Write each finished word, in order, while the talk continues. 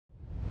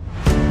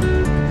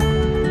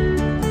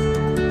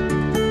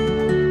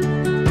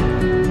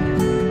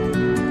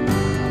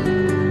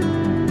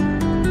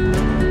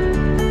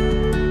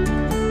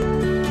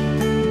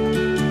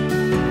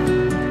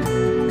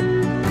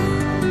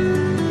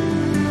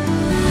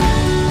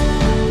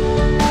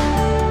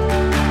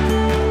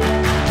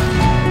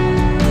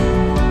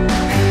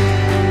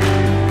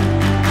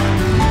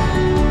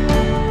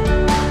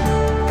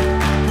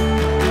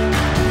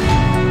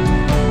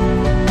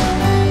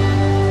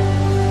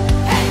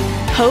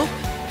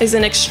Hope is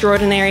an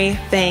extraordinary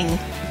thing.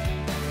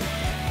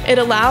 It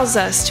allows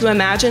us to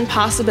imagine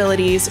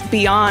possibilities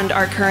beyond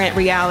our current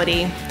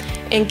reality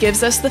and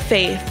gives us the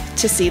faith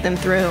to see them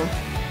through.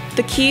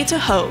 The key to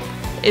hope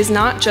is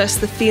not just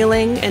the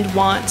feeling and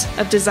want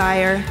of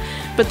desire,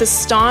 but the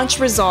staunch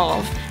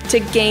resolve to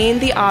gain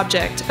the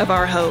object of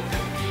our hope.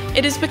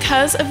 It is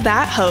because of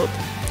that hope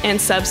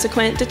and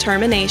subsequent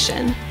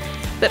determination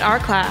that our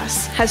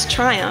class has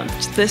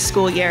triumphed this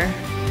school year.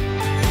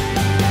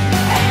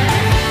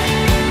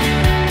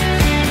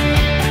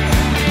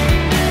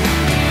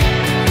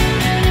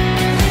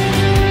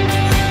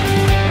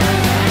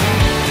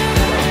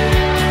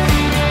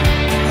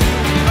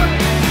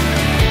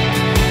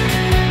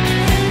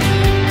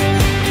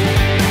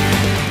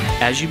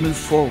 As you move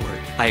forward,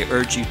 I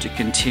urge you to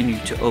continue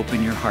to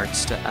open your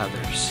hearts to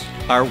others.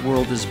 Our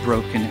world is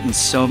broken in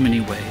so many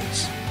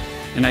ways,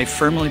 and I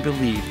firmly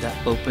believe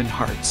that open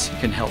hearts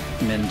can help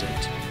mend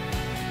it.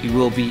 You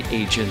will be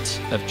agents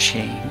of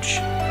change.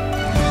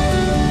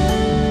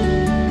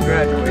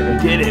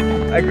 Graduated. Did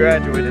it. I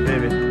graduated,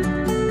 baby.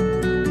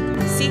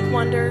 Seek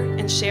wonder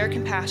and share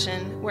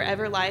compassion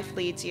wherever life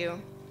leads you.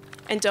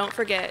 And don't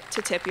forget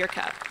to tip your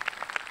cup.